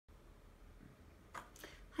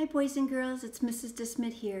Hi boys and girls, it's Mrs.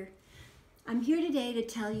 DeSmit here. I'm here today to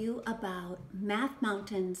tell you about math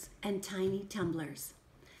mountains and tiny tumblers.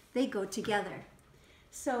 They go together.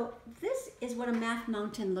 So this is what a math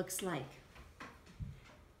mountain looks like.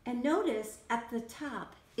 And notice at the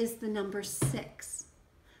top is the number 6.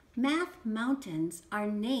 Math mountains are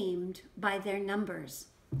named by their numbers.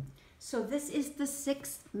 So this is the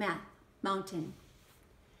 6th math mountain.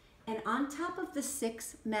 And on top of the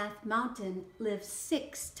 6th math mountain live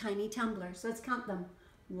 6 tiny tumblers. Let's count them.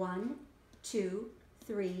 1, 2,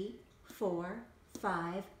 3, 4,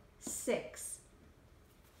 5, 6.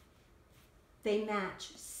 They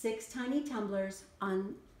match 6 tiny tumblers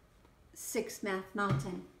on 6th math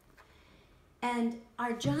mountain. And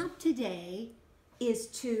our job today is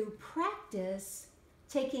to practice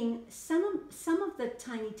taking some of the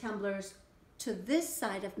tiny tumblers to this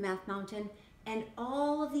side of math mountain and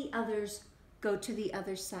all of the others go to the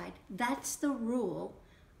other side. That's the rule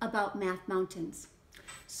about math mountains.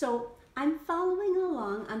 So I'm following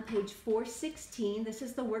along on page 416. This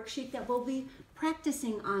is the worksheet that we'll be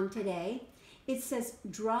practicing on today. It says,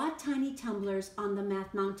 draw tiny tumblers on the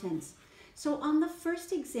math mountains. So on the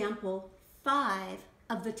first example, 5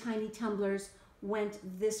 of the tiny tumblers went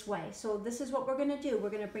this way. So this is what we're going to do.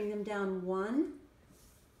 We're going to bring them down 1,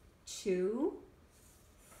 2,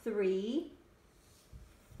 3,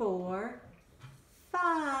 4,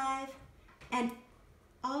 5, and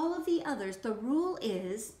all of the others, the rule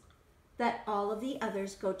is that all of the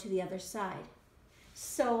others go to the other side.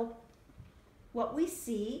 So what we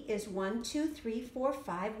see is 1, 2, 3, 4,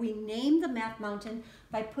 5. We name the math mountain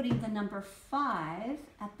by putting the number 5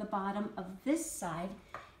 at the bottom of this side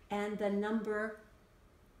and the number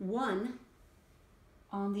 1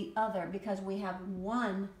 on the other because we have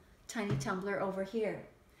 1 tiny tumbler over here.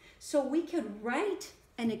 So we could write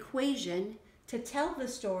an equation to tell the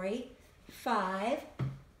story. 5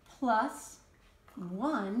 plus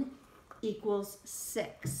 1 equals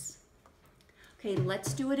 6. Okay,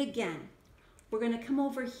 let's do it again. We're going to come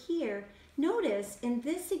over here. Notice in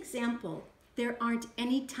this example, there aren't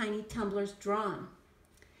any tiny tumblers drawn.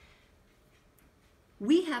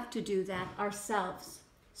 We have to do that ourselves.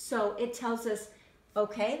 So it tells us,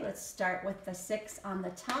 okay, let's start with the 6 on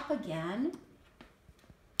the top again.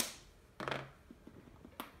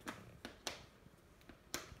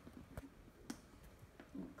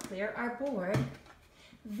 Clear our board.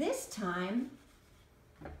 This time,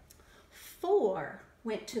 4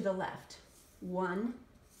 went to the left. 1,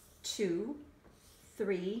 2,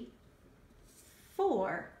 3,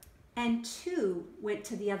 4, and 2 went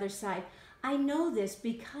to the other side. I know this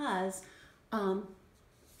because part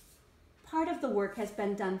of the work has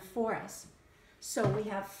been done for us. So we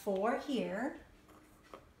have 4 here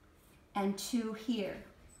and 2 here.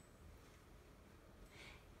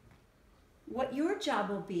 What your job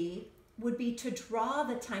would be to draw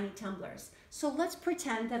the tiny tumblers. So let's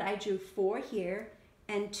pretend that I drew 4 here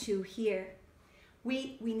and 2 here.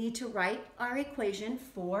 We need to write our equation.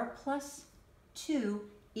 4 plus 2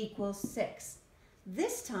 equals 6.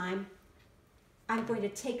 This time, I'm going to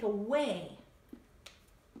take away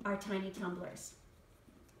our tiny tumblers.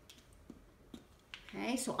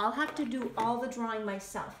 Okay, so I'll have to do all the drawing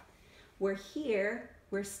myself. We're here,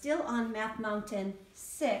 we're still on Math Mountain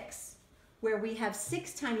 6, where we have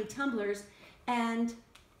 6 tiny tumblers, and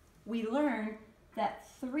we learn that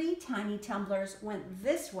 3 tiny tumblers went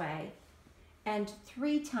this way, and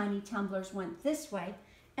 3 tiny tumblers went this way,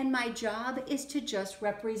 and my job is to just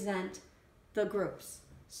represent the groups.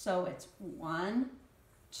 So it's 1,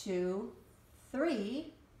 2,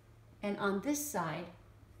 3, and on this side,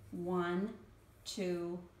 1,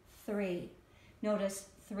 2, 3. Notice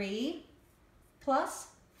 3 plus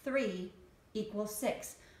 3 equals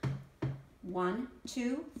 6. 1,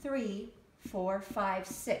 2, 3, 4, 5,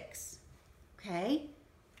 6. Okay?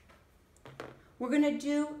 We're going to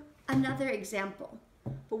do another example,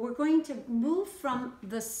 but we're going to move from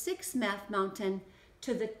the 6 math mountain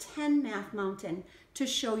to the 10 math mountain to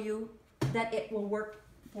show you that it will work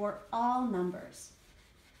for all numbers.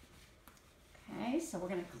 Okay, so we're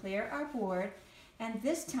going to clear our board, and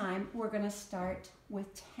this time we're going to start with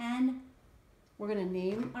 10. We're going to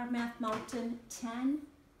name our math mountain 10.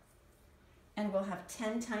 And we'll have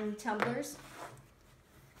 10 tiny tumblers.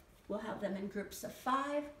 We'll have them in groups of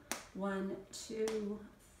 5. 1, 2,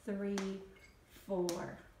 3,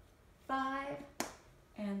 4, 5.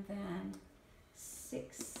 And then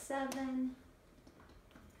 6, 7,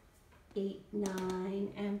 8,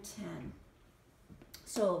 9, and 10.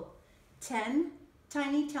 So 10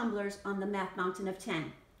 tiny tumblers on the math mountain of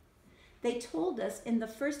 10. They told us in the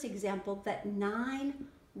first example that 9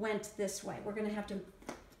 went this way. We're going to have to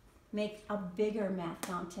make a bigger math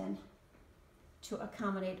mountain to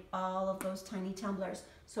accommodate all of those tiny tumblers.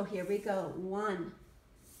 So here we go. 1,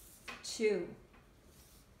 2,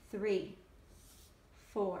 3,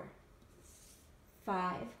 4,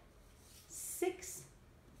 5, 6,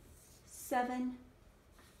 7,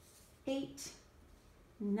 8,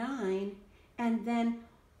 9, and then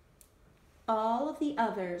all of the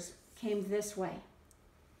others came this way.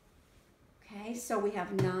 Okay, so we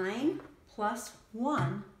have 9 plus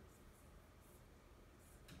 1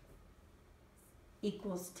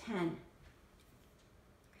 equals 10.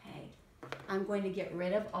 Okay, I'm going to get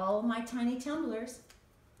rid of all of my tiny tumblers,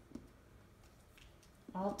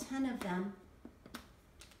 all 10 of them,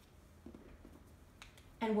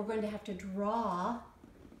 and we're going to have to draw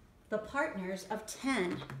the partners of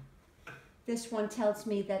 10. This one tells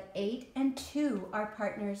me that 8 and 2 are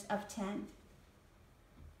partners of 10.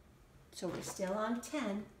 So we're still on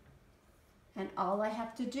 10, and all I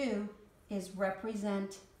have to do is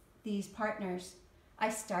represent these partners. I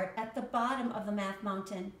start at the bottom of the math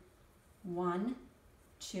mountain. 1,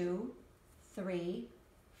 2, 3,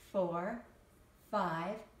 4,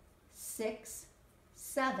 5, 6,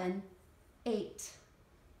 7, 8.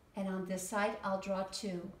 And on this side, I'll draw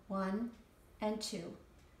 2. 1 and 2.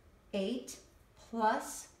 8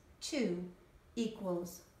 plus 2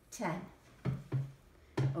 equals 10.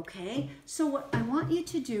 Okay, so what I want you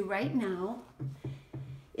to do right now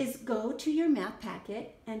is go to your math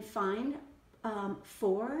packet and find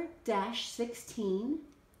 4-16,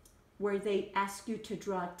 where they ask you to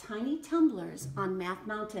draw tiny tumblers on math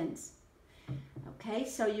mountains. Okay,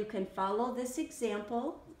 so you can follow this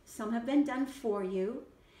example. Some have been done for you.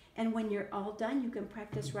 And when you're all done, you can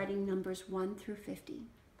practice writing numbers 1 through 50.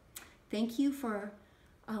 Thank you for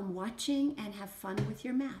watching, and have fun with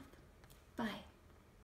your math. Bye.